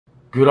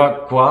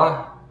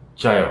구독과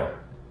좋아요.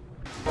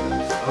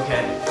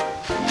 Okay.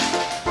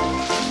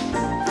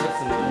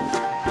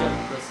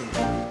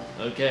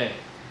 Okay.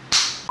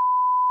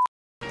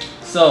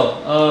 So,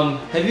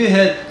 have you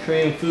had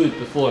Korean food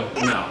before?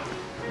 No,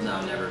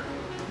 never.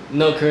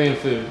 No Korean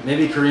food.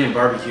 Maybe Korean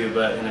barbecue,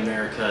 but in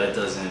America it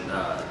doesn't,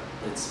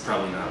 it's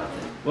probably not a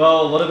thing.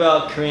 Well, what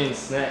about Korean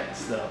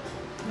snacks though?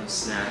 No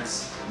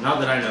snacks. Not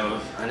that I know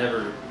of. I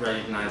never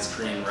recognized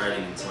Korean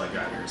writing until I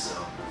got here, so.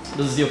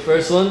 This is your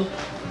first one?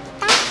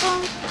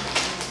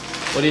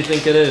 What do you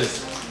think it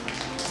is?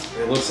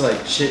 It looks like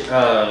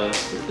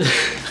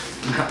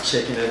not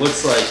chicken, it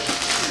looks like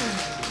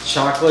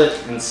chocolate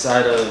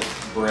inside of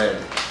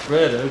bread.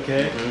 Bread,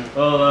 okay. Mm-hmm.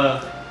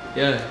 Well,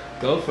 yeah,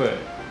 go for it.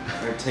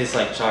 It tastes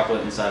like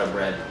chocolate inside of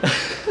bread.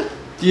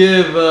 Do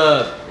you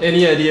have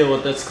any idea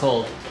what that's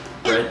called?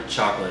 Bread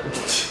chocolate.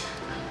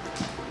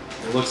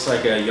 It looks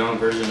like a young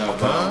version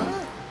of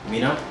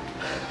Mino.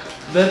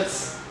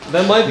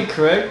 That might be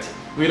correct.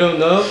 We don't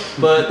know,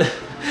 but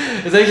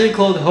it's actually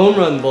called home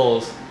run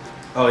balls.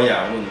 Oh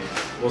yeah,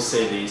 we'll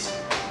save these.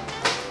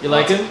 You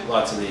like them?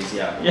 Lots of these,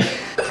 yeah. Yeah.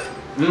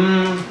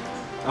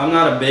 I'm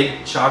not a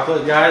big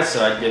chocolate guy,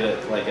 so I'd give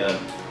it like a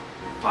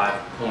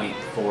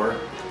 5.4.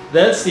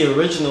 That's the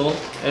original,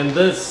 and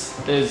this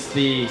is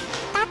the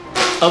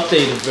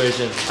updated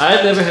version.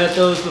 I've never had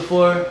those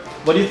before.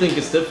 What do you think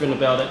is different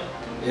about it?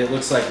 It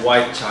looks like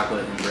white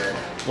chocolate in bread.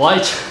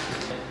 White?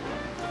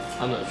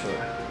 I'm not sure.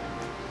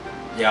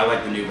 Yeah, I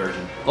like the new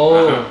version.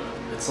 Oh.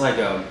 It's like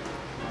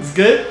It's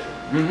good?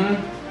 Mm-hmm.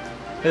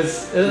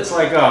 It's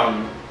like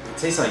it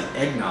tastes like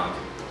eggnog.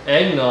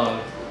 Eggnog.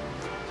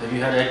 Have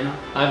you had eggnog?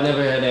 I've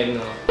never had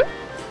eggnog.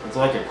 It's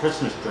like a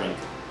Christmas drink.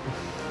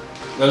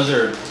 Those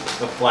are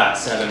a flat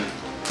 7.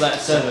 Flat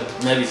 7.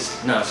 Maybe,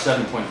 no,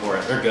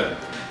 7.4. They're good.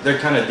 They're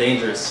kind of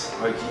dangerous.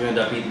 Like you end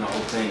up eating the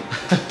whole thing.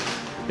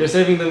 You're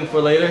saving them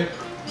for later?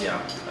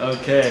 Yeah.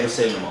 Okay. We're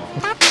saving them all.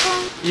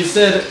 You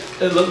said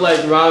it looked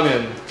like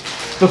ramen.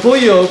 Before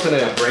you open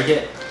it. Break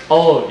it.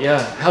 Oh,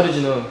 yeah. How did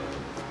you know?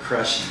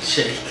 Crush and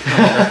shake.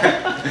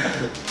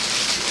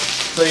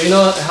 So you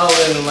know how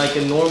in like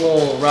a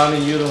normal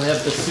ramen you don't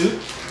have the soup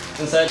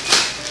inside?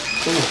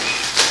 Ooh.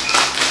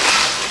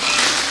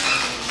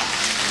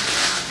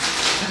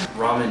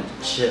 Ramen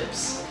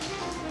chips.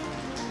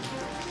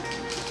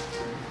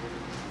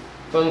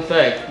 Fun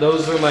fact,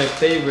 those were my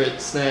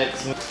favorite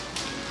snacks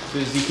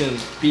because you can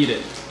beat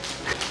it.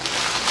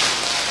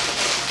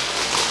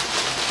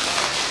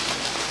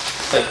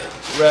 Like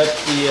wrap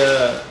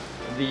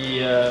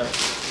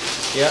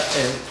yeah,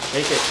 and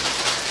make it.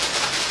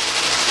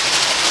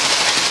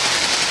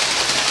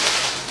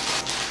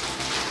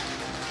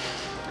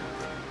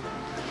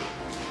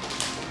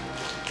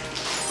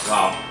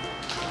 Wow.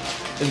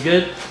 It's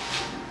good?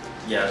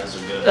 Yeah, those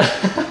are good.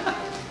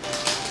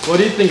 What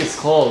do you think it's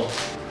called?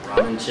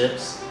 Ramen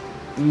chips.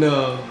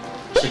 No.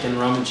 Chicken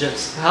ramen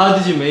chips. How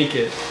did you make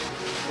it?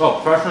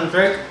 Oh, preference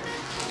break?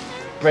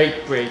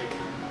 Break. Break.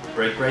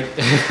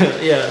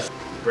 Yes.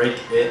 Break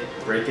it.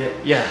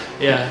 Yeah.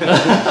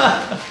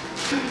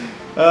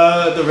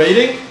 The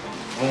rating?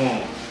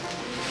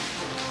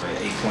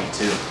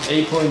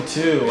 8.2.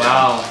 8.2,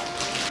 wow.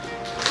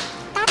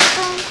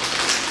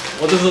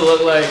 What does it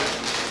look like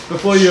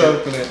before you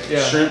open it?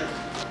 Yeah.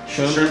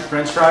 Shrimp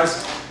french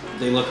fries.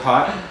 They look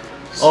hot.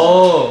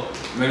 Oh.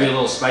 Maybe a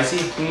little spicy.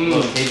 A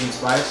little Cajun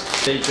spice.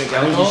 Do you drink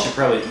I think alcohol? you should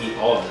probably eat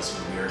all of this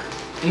with beer.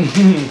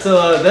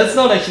 So that's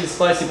not actually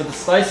spicy, but the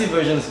spicy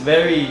version is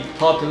very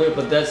popular,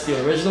 but that's the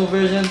original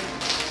version.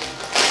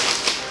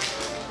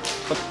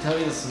 Tell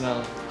me the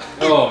smell.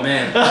 Oh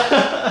man.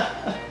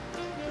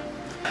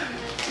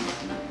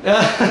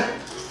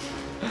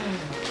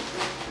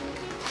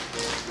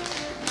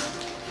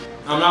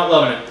 I'm not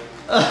loving it.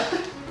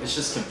 It's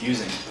just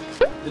confusing.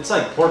 It's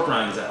like pork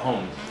rinds at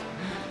home.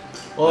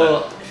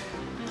 Well,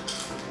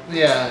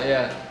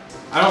 yeah.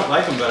 I don't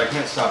like them, but I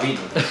can't stop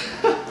eating them.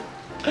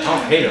 I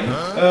don't hate them.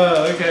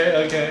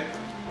 Okay.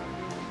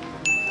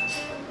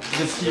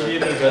 Just keep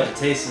eating it. The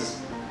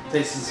taste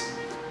is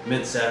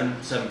mid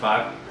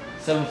 7.5.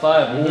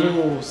 7.5.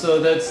 Ooh,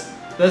 so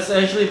that's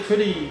actually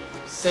pretty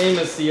same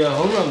as the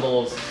home run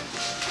balls.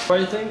 What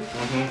do you think?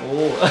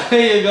 Oh,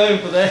 you're going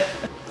for that.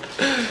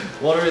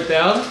 Water it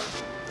down.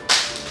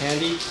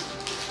 Candy.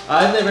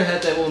 I've never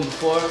had that one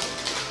before.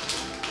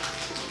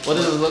 What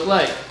does it look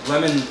like?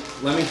 Lemon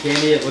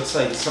candy. It looks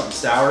like something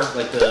sour,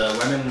 like the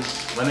lemon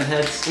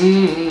heads.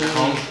 At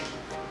home.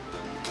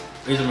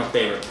 These are my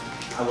favorite.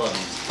 I love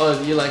these. Oh,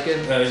 you like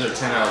it? Yeah, these are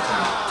 10 out of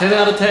 10. 10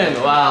 out of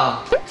 10.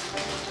 Wow.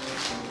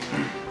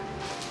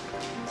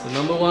 So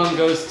number 1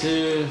 goes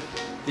to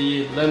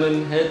the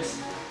lemon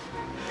heads.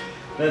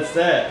 That's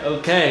that.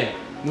 Okay,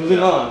 moving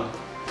on.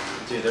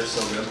 Dude, they're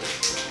so good.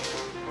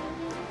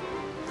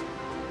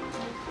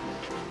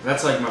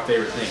 That's like my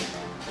favorite thing.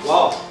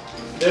 Wow,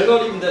 they're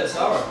not even that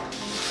sour.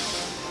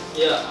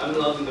 Yeah, I'm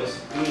loving this.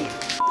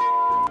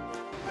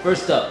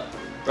 First up,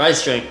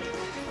 rice drink.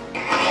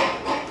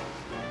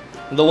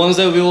 The ones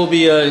that we will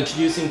be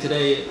introducing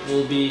today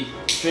will be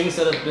drinks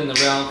that have been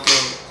around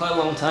for quite a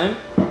long time.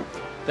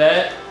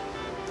 That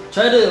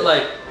Try to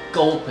like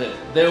gulp it.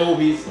 There will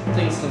be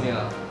things coming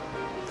out.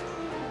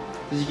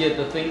 Did you get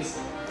the things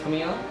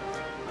coming out?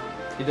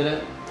 You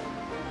didn't?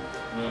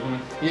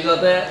 Mm-hmm. You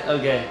got that?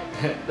 Okay.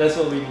 That's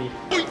what we need.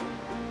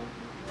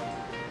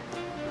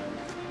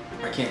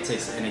 I can't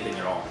taste anything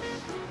at all.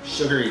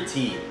 Sugary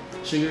tea.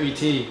 Sugary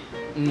tea.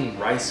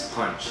 Rice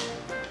punch.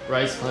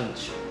 Rice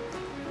punch.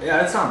 Yeah,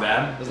 that's not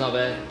bad. That's not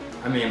bad.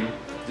 I mean,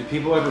 do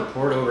people ever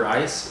pour it over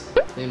ice?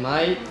 They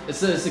might.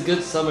 It's a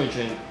good summer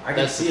drink. I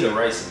can see the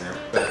rice in there,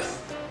 but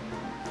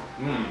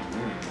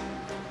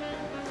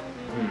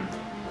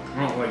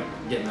I don't like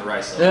getting the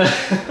rice up.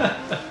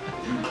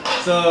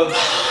 So,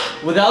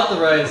 without the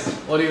rice,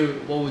 what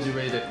would you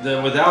rate it?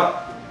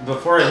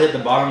 Before I hit the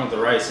bottom of the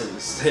rice,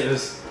 it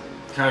was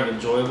kind of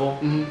enjoyable,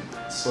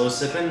 slow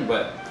sipping,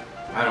 but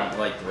I don't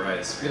like the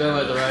rice. You don't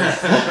like the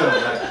rice?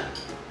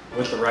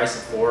 With the rice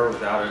at 4,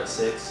 without it at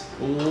 6.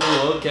 Ooh,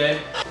 okay.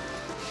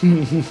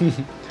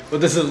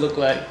 What does it look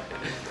like?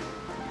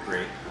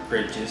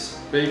 Grape juice.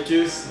 Grape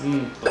juice?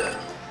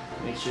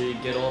 Make sure you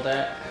get all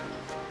that.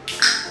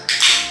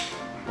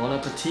 Bon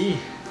appetit.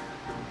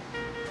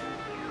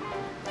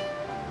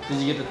 Did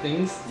you get the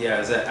things?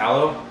 Yeah, is that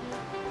aloe?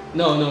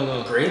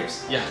 No.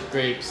 Grapes? Yeah,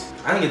 grapes.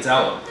 I think it's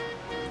aloe.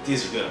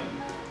 These are good.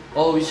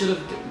 Oh, we should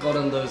have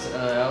gotten those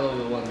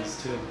aloe ones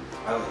too.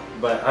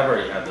 But I've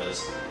already had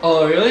those.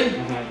 Oh, really?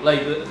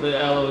 Like the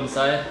aloe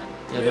inside?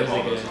 Yeah, those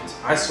are good.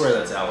 I swear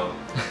that's aloe.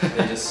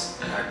 They just...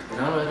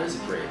 No, it is a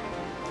grape.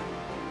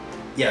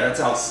 Yeah,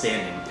 that's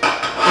outstanding.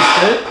 It's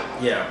good?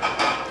 Yeah.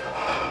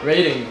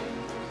 Rating?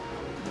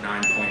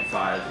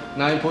 9.5.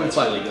 9.5. That's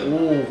really good.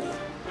 Ooh.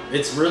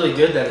 It's really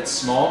good that it's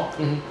small.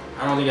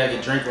 I don't think I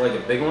could drink like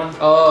a big one.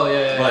 Oh,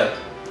 yeah. But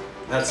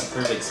that's the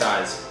perfect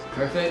size.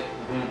 Perfect?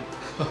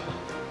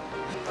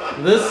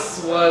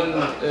 This one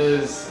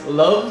is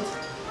loved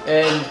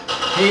and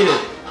hated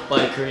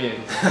by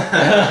Koreans.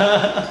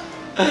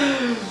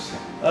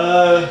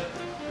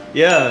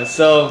 Yeah,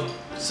 so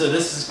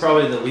this is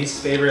probably the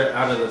least favorite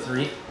out of the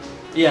 3?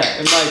 Yeah,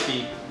 it might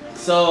be.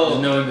 So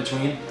there's no in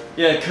between?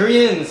 Yeah,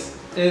 Koreans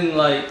in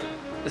like,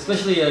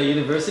 especially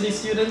university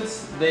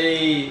students,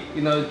 they,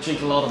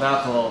 drink a lot of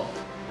alcohol.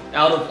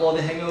 Out of all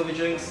the hangover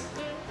drinks,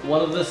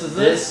 one of this is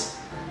this?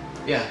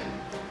 Yeah.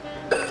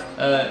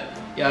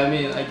 Yeah, I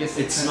mean, I guess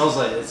it smells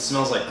like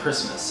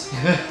Christmas.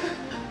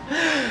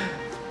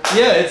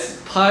 Yeah, it's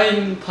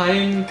pine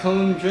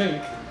cone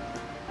drink.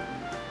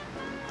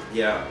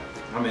 Yeah,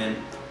 I'm in.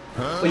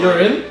 Oh, you're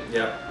in?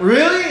 Yeah.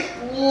 Really?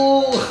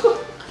 Whoa.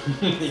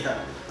 Yeah.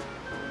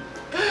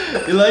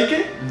 You like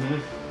it?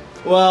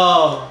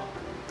 Wow.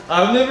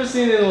 I've never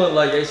seen anyone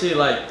actually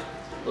like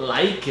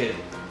it.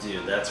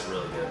 Dude, that's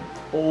really good.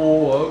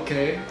 Oh,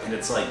 okay. And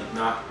it's like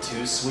not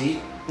too sweet.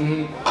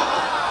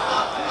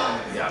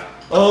 Yeah.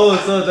 Oh,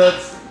 so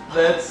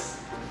that's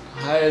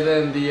higher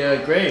than the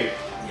grape.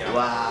 Yeah.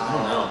 Wow. I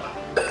don't know.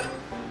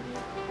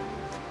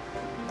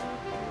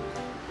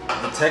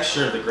 The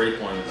texture of the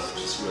grape one is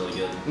just really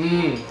good.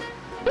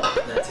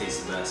 That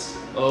tastes the best.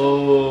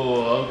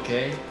 Oh,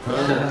 okay.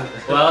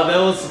 Wow, that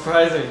was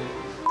surprising.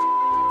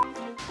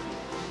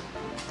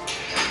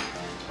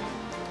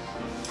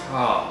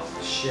 Oh,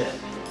 shit.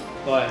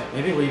 Why?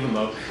 Maybe leave them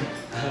open.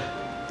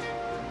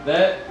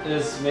 That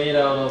is made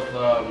out of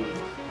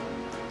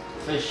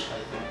fish, I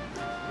think.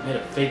 Made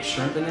a fake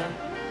shrimp in there?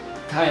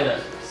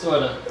 Kinda,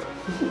 sorta.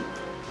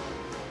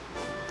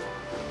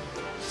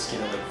 Just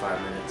give it like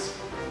 5 minutes.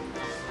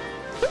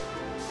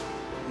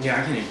 Yeah,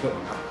 I can't even put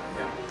my mouth on it.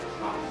 Yeah.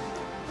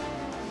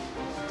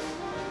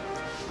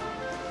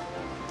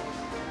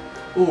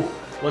 Wow. Ooh,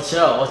 watch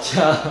out.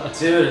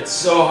 Dude, it's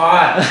so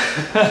hot.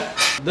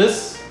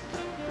 This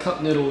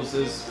cup noodles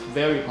is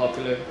very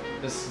popular.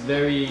 It's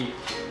very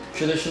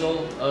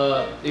traditional.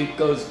 It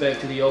goes back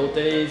to the old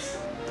days.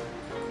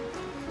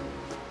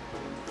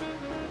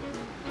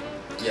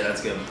 Yeah,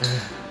 that's good.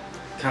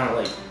 Kind of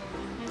like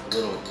a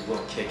little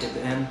kick at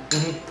the end.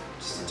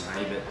 Just a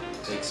tiny bit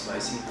fake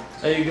spicy.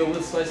 Are you good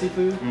with spicy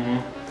food?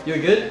 You're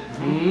good?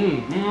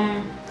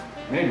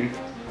 Maybe.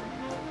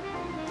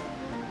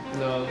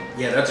 No.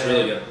 Yeah, that's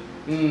really good.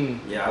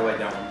 Yeah, I like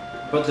that one.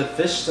 But the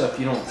fish stuff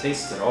you don't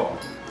taste at all.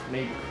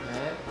 Maybe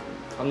crab?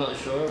 I'm not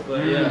sure,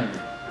 but yeah.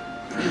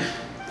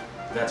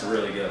 That's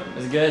really good.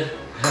 It's good?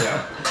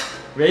 Yeah.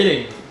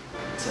 Rating?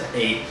 It's an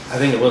 8. I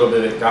think a little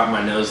bit of it got in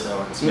my nose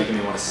though. It's making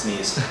me want to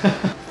sneeze.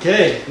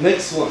 Okay,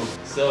 next one.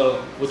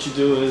 So what you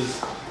do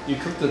is you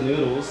cook the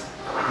noodles,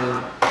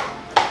 then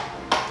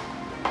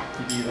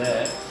you do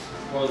that,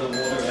 pour the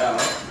water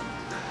out.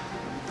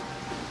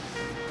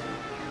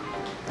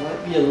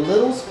 Might be a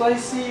little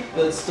spicy,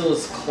 but still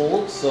it's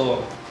cold,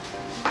 so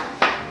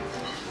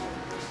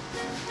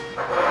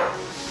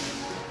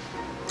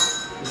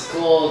it's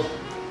cold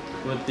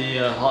with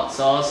the hot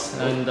sauce,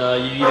 and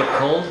you eat it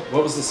cold.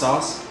 What was the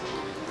sauce?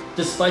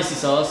 Just spicy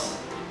sauce.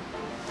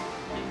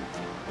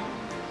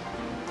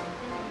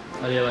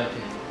 How do you like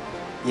it?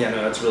 Yeah,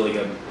 no, that's really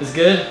good. It's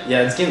good?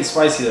 Yeah, it's getting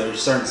spicy though. You're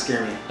starting to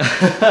scare me.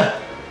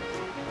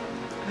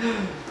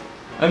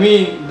 I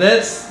mean,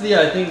 that's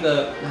I think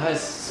the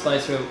highest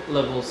spice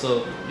level,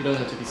 so you don't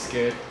have to be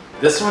scared.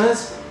 This one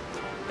is?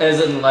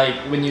 As in, like,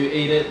 when you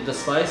eat it, the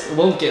spice, it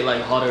won't get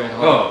like hotter and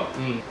hotter.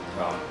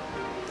 Oh.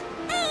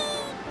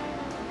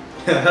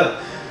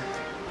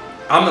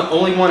 I'm the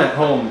only one at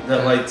home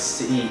that likes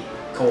to eat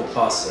cold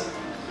pasta.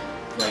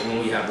 Like when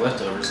we have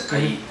leftovers,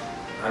 I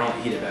don't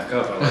heat it back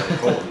up, I like it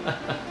cold.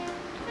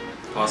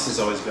 Pasta's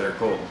always better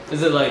cold.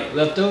 Is it like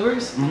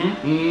leftovers?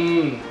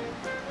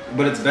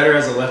 But it's better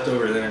as a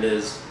leftover than it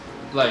is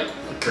like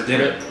for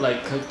dinner.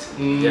 Like cooked?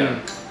 Yeah,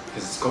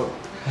 because it's cold.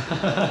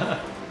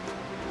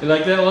 You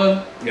like that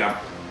one? Yeah.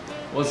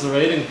 What's the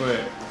rating for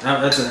it?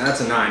 That's a 9. That's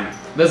a 9.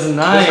 There's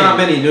not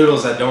many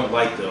noodles I don't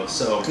like though,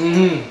 so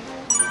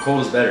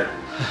cold is better.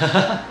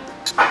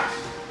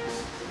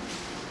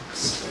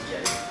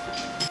 Spaghetti.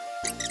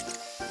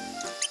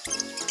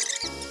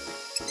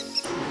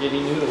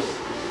 Spaghetti noodles.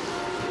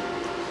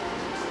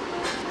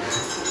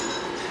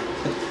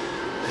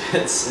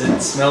 It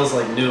smells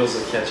like noodles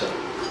with ketchup.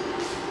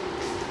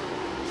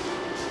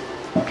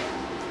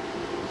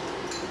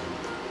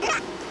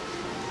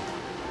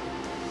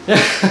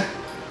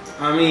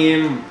 I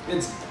mean,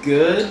 it's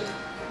good.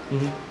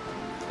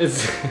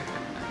 It's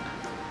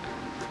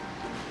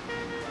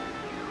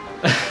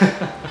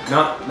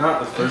not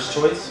the first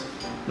choice.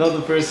 Not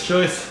the first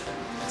choice.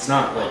 It's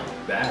not like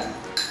bad.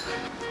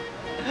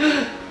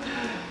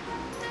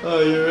 Oh,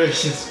 you're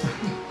racist.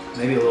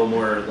 Maybe a little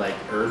more like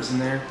herbs in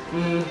there.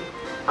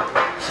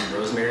 Some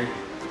rosemary.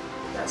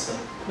 That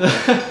stuff.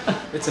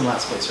 It's in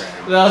last place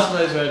right now. Last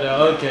place right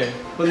now, okay.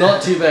 But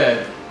not too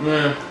bad.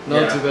 Not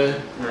too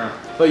bad. Yeah.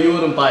 But you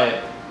wouldn't buy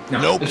it.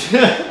 No. Nope.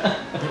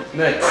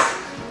 Next.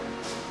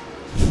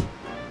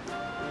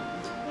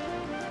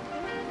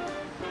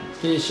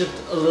 Can you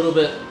shift a little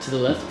bit to the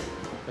left?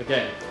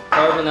 Okay.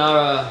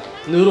 Carbonara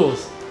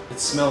noodles. It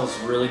smells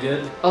really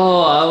good.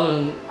 Oh, I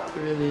wouldn't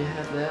really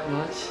have that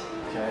much.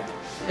 Okay.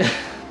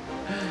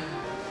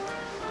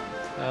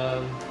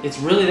 Um, It's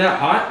really that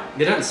hot?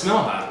 It doesn't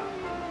smell hot.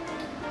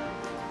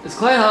 It's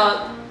quite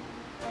hot.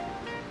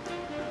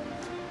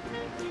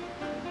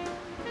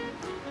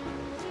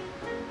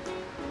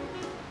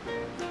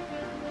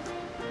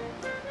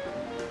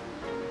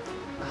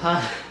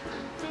 Hot.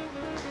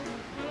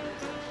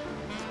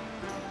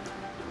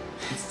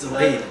 It's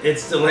delayed.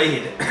 It's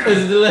delayed.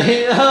 It's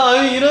delayed. Oh,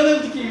 I mean, you don't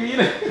have to keep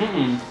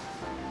eating.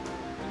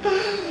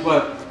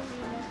 But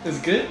It's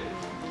good?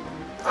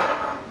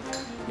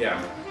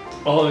 yeah.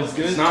 Oh, it's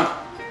good? It's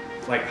not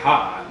like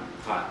hot.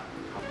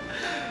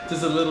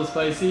 Just a little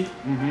spicy?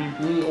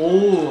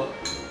 Oh,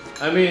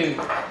 I mean...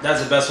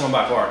 That's the best one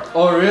by far.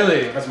 Oh,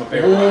 really? That's my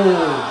favorite one.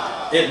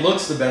 Oh. It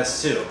looks the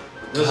best too.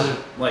 Those are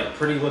like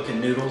pretty looking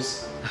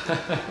noodles.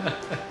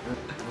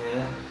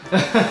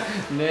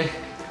 Yeah.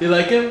 You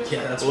like him?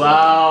 Yeah, that's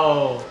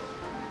wow.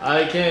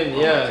 I can,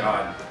 Oh yeah. my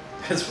god.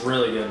 That's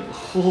really good.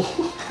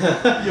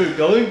 You're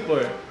going for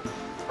it.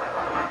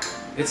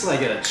 It's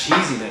like a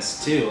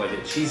cheesiness too, like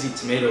a cheesy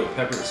tomato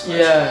pepper spice.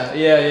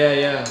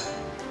 Yeah.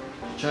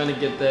 Trying to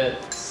get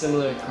that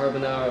similar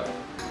carbonara.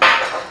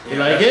 You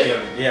like it?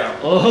 Good. Yeah.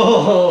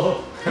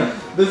 Oh,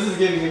 this is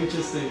getting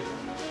interesting.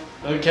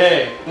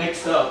 Okay,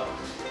 next up.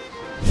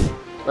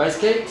 Rice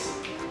cakes.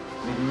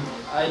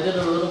 I did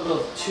a little bit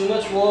of too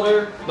much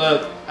water,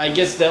 but I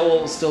guess that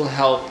will still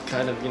help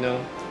kind of, you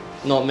know,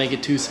 not make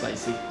it too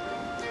spicy.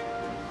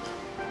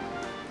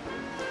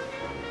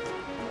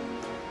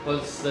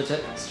 What's the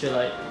texture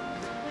like?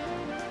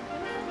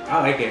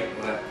 I like it,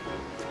 but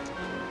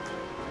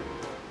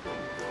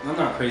I'm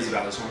not crazy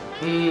about this one.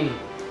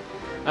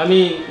 I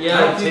mean, yeah.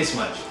 I don't taste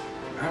much.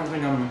 I don't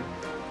think I'm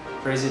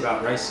crazy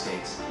about rice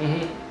cakes.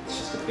 It's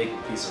just a big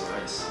piece of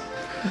rice.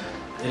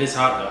 It is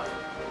hot though.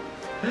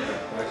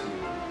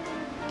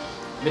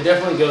 Actually, it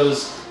definitely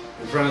goes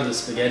in front of the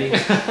spaghetti.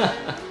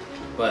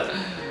 But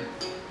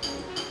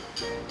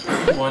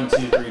 1, 2,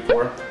 3,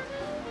 4.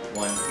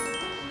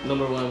 1.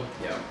 Number 1.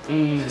 Yeah.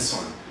 This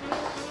one.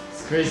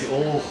 It's crazy.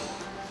 Oh.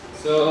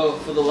 So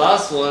for the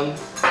last one,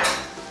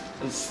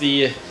 it's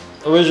the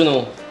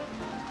original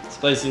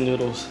spicy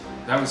noodles.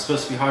 That was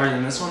supposed to be hotter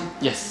than this one?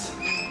 Yes.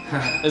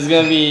 It's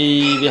gonna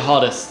be the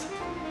hottest.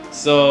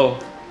 So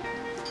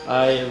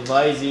I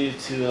advise you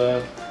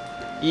to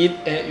eat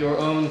at your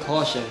own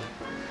caution.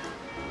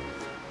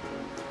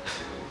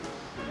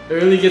 It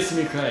really gets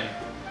me crying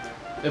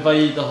if I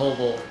eat the whole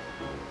bowl,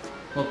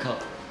 whole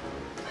cup.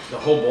 The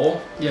whole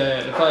bowl? Yeah,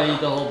 if I eat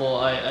the whole bowl,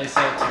 I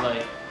start to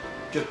like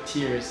drip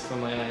tears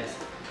from my eyes,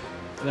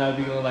 and I'd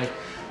be going like.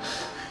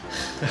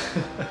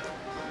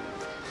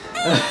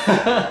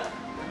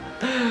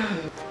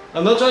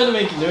 I'm not trying to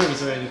make you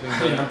nervous or anything.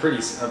 But I'm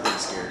pretty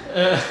scared.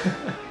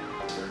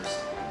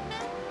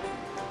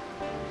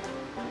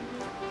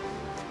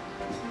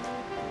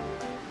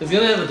 It's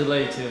gonna have a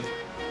delay too.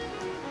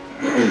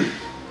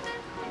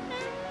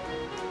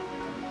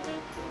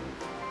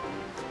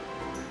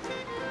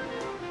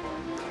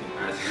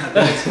 I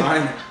think it's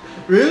fine.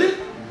 Really?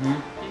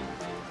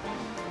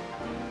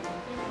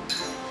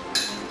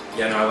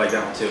 Yeah, no, I like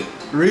that one too.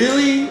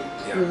 Really?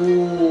 Yeah.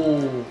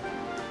 Ooh.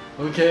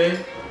 Okay.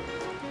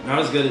 Not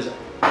as good as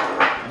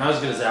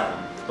that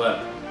one,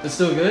 but It's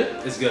still good?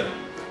 it's good.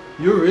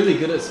 You're really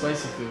good at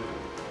spicy food.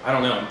 I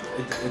don't know.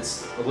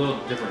 It's a little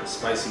different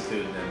spicy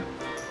food than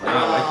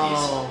I like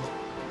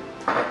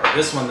these.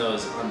 This one though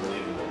is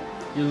unbelievable.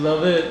 You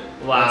love it?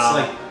 Wow. It's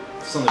like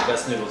some of the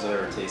best noodles I've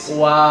ever tasted.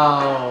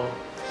 Wow.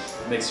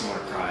 It makes you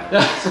want to cry.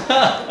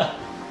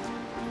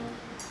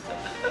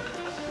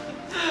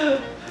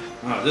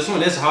 Oh, this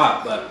one is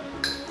hot, but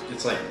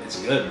it's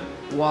good.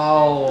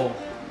 Wow.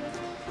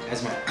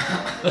 As my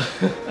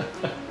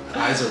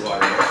eyes are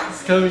watering.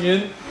 It's coming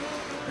in.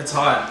 It's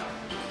hot.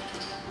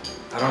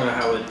 I don't know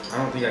how I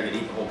don't think I could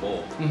eat the whole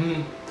bowl.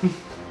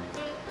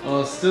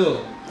 Oh,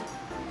 still.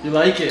 You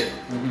like it.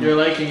 You're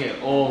liking it.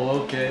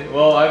 Oh, okay.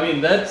 Well, I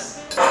mean,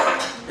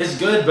 it's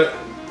good, but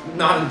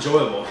not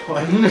enjoyable.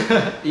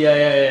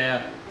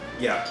 Yeah.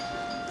 Yeah.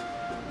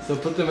 So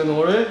put them in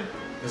order.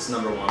 This is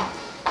number 1.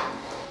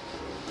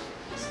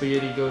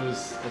 Spaghetti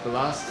goes at the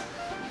last.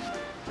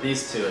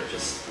 These two are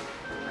just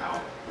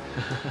out.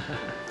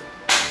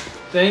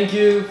 Thank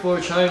you for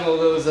trying all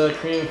those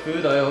Korean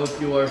food. I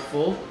hope you are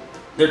full.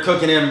 They're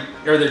cooking him,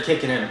 or they're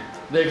kicking him.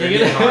 They're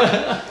kicking him.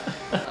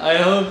 I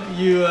hope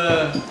you.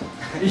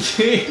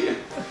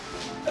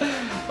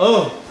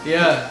 Oh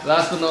yeah.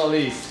 Last but not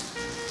least.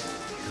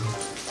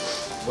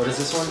 What is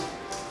this one?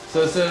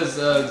 So it says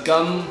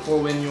gum for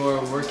when you are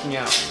working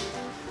out.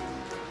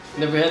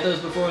 Never had those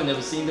before.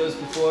 Never seen those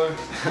before.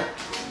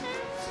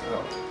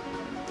 Oh.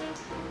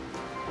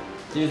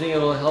 Do you think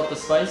it'll help the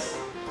spice?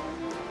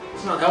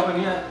 It's not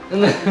helping yet.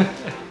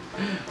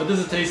 What does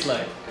it taste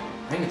like?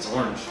 I think it's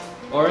orange.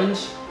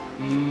 Orange?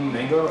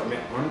 Mango? I mean,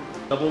 orange?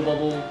 Double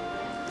bubble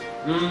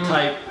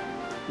type?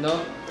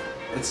 No?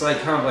 It's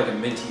like kind of like a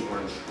minty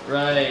orange.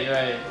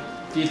 Right.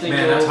 Do you think?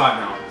 Man, that's hot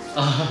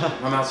now.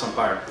 My mouth's on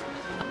fire.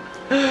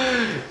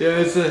 Yeah,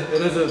 it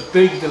is a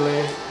big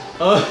delay.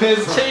 Oh,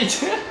 it's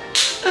changed.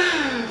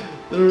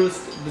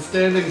 The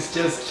standings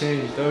just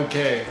changed.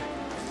 Okay.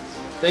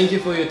 Thank you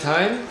for your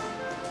time.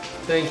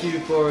 Thank you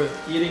for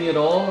eating it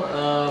all.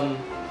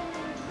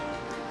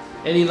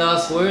 Any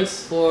last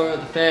words for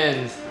the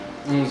fans?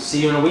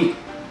 See you in a week.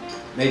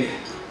 Maybe.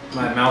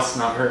 My mouth's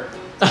not hurt.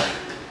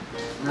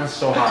 That's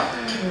so hot.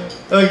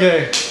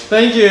 Okay.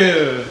 Thank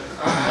you.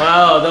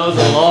 Wow, that was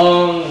a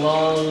long.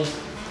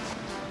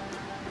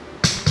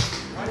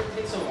 Why did it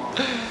take so long?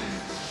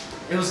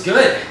 It was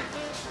good.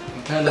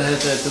 You kind of had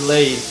that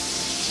delay.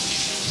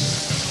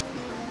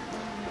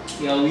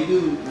 Yeah, we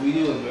do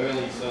them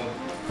early, so.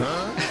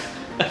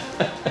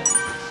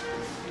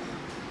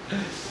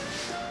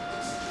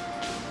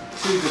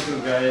 Two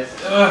different guys.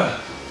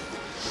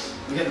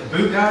 We got the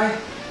boot guy.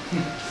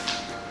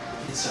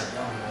 He started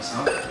yelling at us,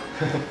 huh?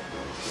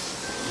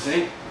 You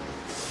think?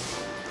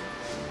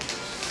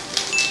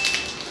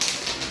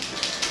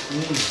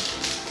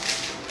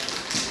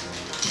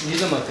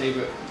 These are my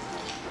favorite.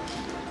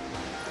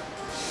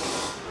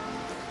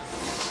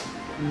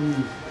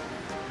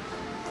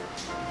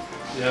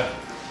 Yeah.